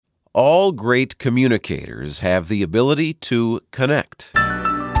All great communicators have the ability to connect.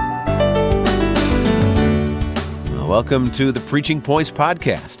 Welcome to the Preaching Points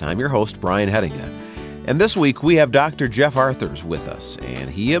Podcast. I'm your host, Brian Hettinga. And this week we have Dr. Jeff Arthurs with us, and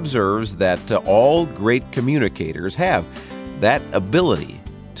he observes that all great communicators have that ability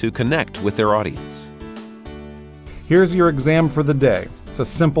to connect with their audience. Here's your exam for the day. It's a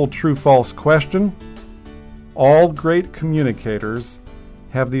simple true-false question. All great communicators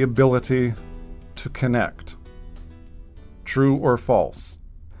have the ability to connect. True or false?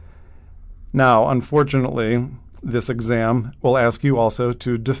 Now, unfortunately, this exam will ask you also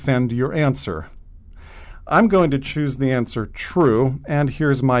to defend your answer. I'm going to choose the answer true, and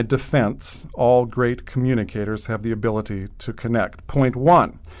here's my defense. All great communicators have the ability to connect. Point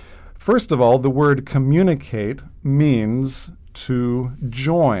one. First of all, the word communicate means to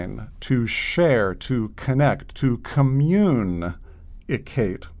join, to share, to connect, to communicate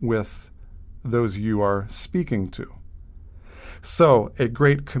with those you are speaking to. So, a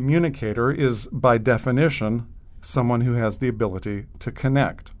great communicator is, by definition, someone who has the ability to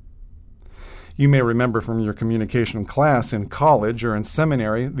connect. You may remember from your communication class in college or in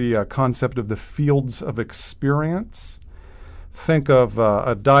seminary the concept of the fields of experience. Think of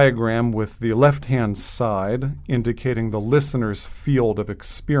a diagram with the left-hand side indicating the listener's field of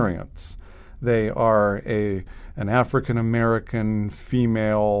experience. They are an African-American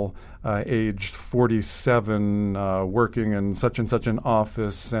female, aged 47, working in such and such an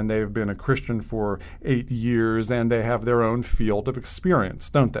office, and they've been a Christian for 8 years, and they have their own field of experience,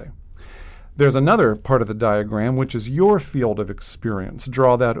 don't they? There's another part of the diagram, which is your field of experience.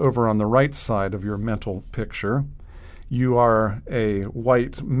 Draw that over on the right side of your mental picture. You are a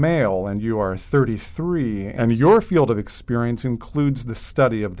white male and you are 33, and your field of experience includes the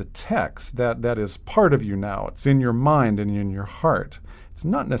study of the text. That is part of you now. It's in your mind and in your heart. It's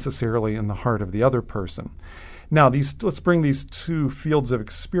not necessarily in the heart of the other person. Now, let's bring these two fields of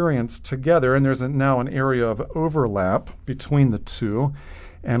experience together, and there's now an area of overlap between the two.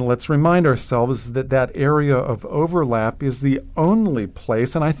 And let's remind ourselves that that area of overlap is the only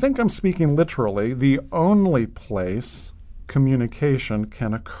place, and I think I'm speaking literally, the only place communication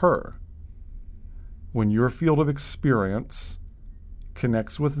can occur. When your field of experience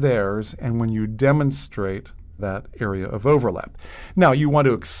connects with theirs and when you demonstrate that area of overlap. Now, you want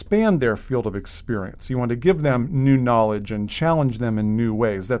to expand their field of experience. You want to give them new knowledge and challenge them in new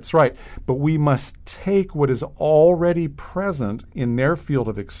ways. That's right. But we must take what is already present in their field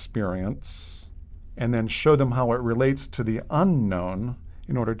of experience and then show them how it relates to the unknown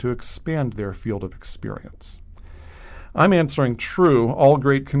in order to expand their field of experience. I'm answering true. All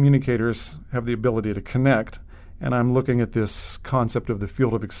great communicators have the ability to connect. And I'm looking at this concept of the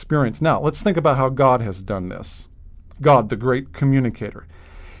field of experience. Now, let's think about how God has done this. God, the great communicator.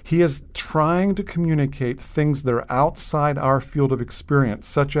 He is trying to communicate things that are outside our field of experience,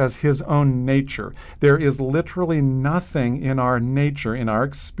 such as his own nature. There is literally nothing in our nature, in our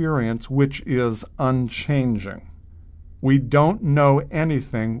experience, which is unchanging. We don't know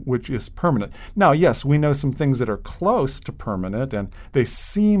anything which is permanent. Now, yes, we know some things that are close to permanent and they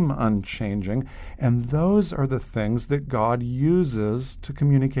seem unchanging, and those are the things that God uses to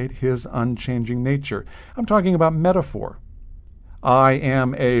communicate his unchanging nature. I'm talking about metaphor. I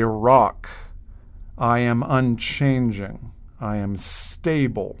am a rock. I am unchanging. I am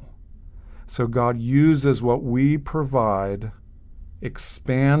stable. So God uses what we provide,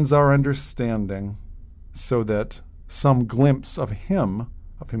 expands our understanding so that some glimpse of him,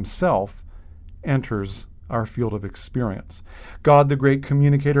 of himself, enters our field of experience. God, the great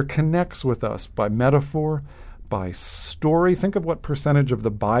communicator, connects with us by metaphor, by story. Think of what percentage of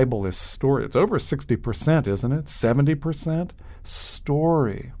the Bible is story. It's over 60%, isn't it? 70%?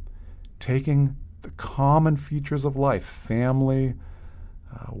 Story. Taking the common features of life, family,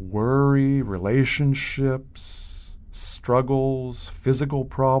 worry, relationships, struggles, physical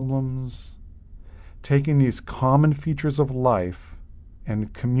problems, taking these common features of life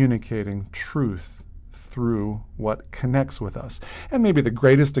and communicating truth through what connects with us. And maybe the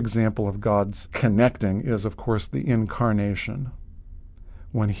greatest example of God's connecting is, of course, the incarnation.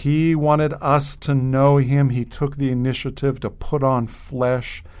 When he wanted us to know him, he took the initiative to put on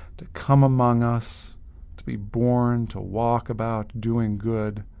flesh, to come among us, to be born, to walk about doing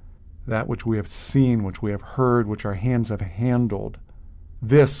good, that which we have seen, which we have heard, which our hands have handled.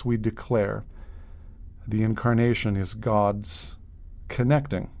 This we declare. The incarnation is God's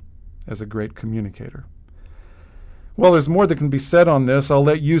connecting as a great communicator. Well, there's more that can be said on this. I'll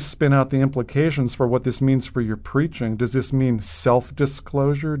let you spin out the implications for what this means for your preaching. Does this mean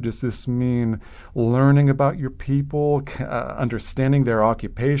self-disclosure? Does this mean learning about your people, understanding their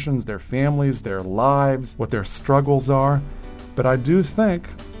occupations, their families, their lives, what their struggles are? But I do think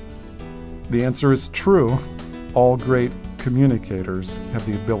the answer is true. All great communicators have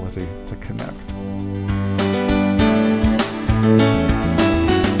the ability to connect.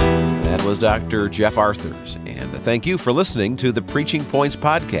 That was Dr. Jeff Arthurs, and thank you for listening to the Preaching Points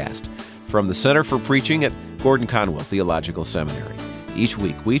podcast from the Center for Preaching at Gordon Conwell Theological Seminary. Each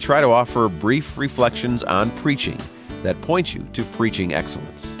week, we try to offer brief reflections on preaching that point you to preaching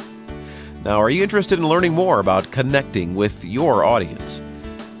excellence. Now, are you interested in learning more about connecting with your audience?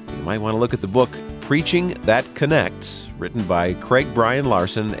 You might want to look at the book Preaching That Connects, written by Craig Brian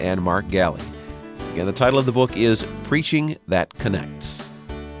Larson and Mark Galli. Again, the title of the book is Preaching That Connects.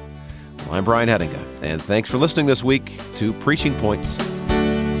 Well, I'm Brian Hettinga, and thanks for listening this week to Preaching Points.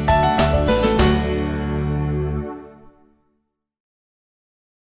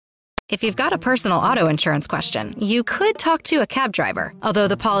 If you've got a personal auto insurance question, you could talk to a cab driver, although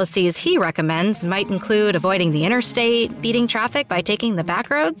the policies he recommends might include avoiding the interstate, beating traffic by taking the back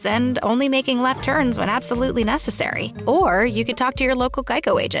roads, and only making left turns when absolutely necessary. Or you could talk to your local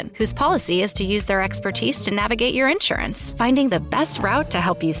Geico agent, whose policy is to use their expertise to navigate your insurance, finding the best route to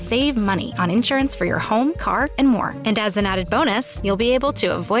help you save money on insurance for your home, car, and more. And as an added bonus, you'll be able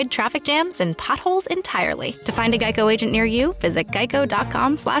to avoid traffic jams and potholes entirely. To find a Geico agent near you, visit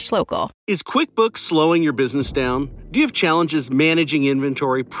geico.com/local. Is QuickBooks slowing your business down? Do you have challenges managing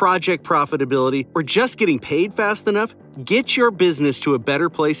inventory, project profitability, or just getting paid fast enough? Get your business to a better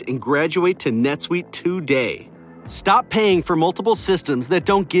place and graduate to NetSuite today. Stop paying for multiple systems that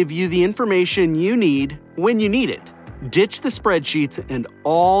don't give you the information you need when you need it. Ditch the spreadsheets and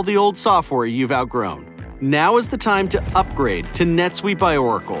all the old software you've outgrown. Now is the time to upgrade to NetSuite by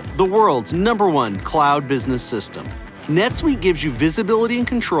Oracle, the world's #1 cloud business system. NetSuite gives you visibility and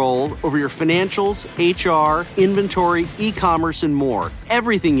control over your financials, HR, inventory, e-commerce, and more.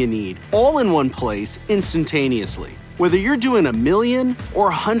 Everything you need, all in one place, instantaneously. Whether you're doing $1 million or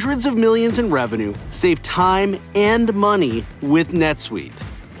hundreds of millions in revenue, save time and money with NetSuite.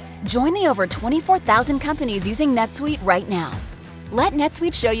 Join the over 24,000 companies using NetSuite right now. Let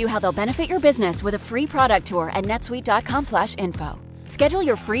NetSuite show you how they'll benefit your business with a free product tour at netsuite.com/info. Schedule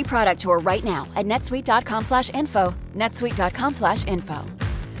your free product tour right now at netsuite.com/info, netsuite.com/info.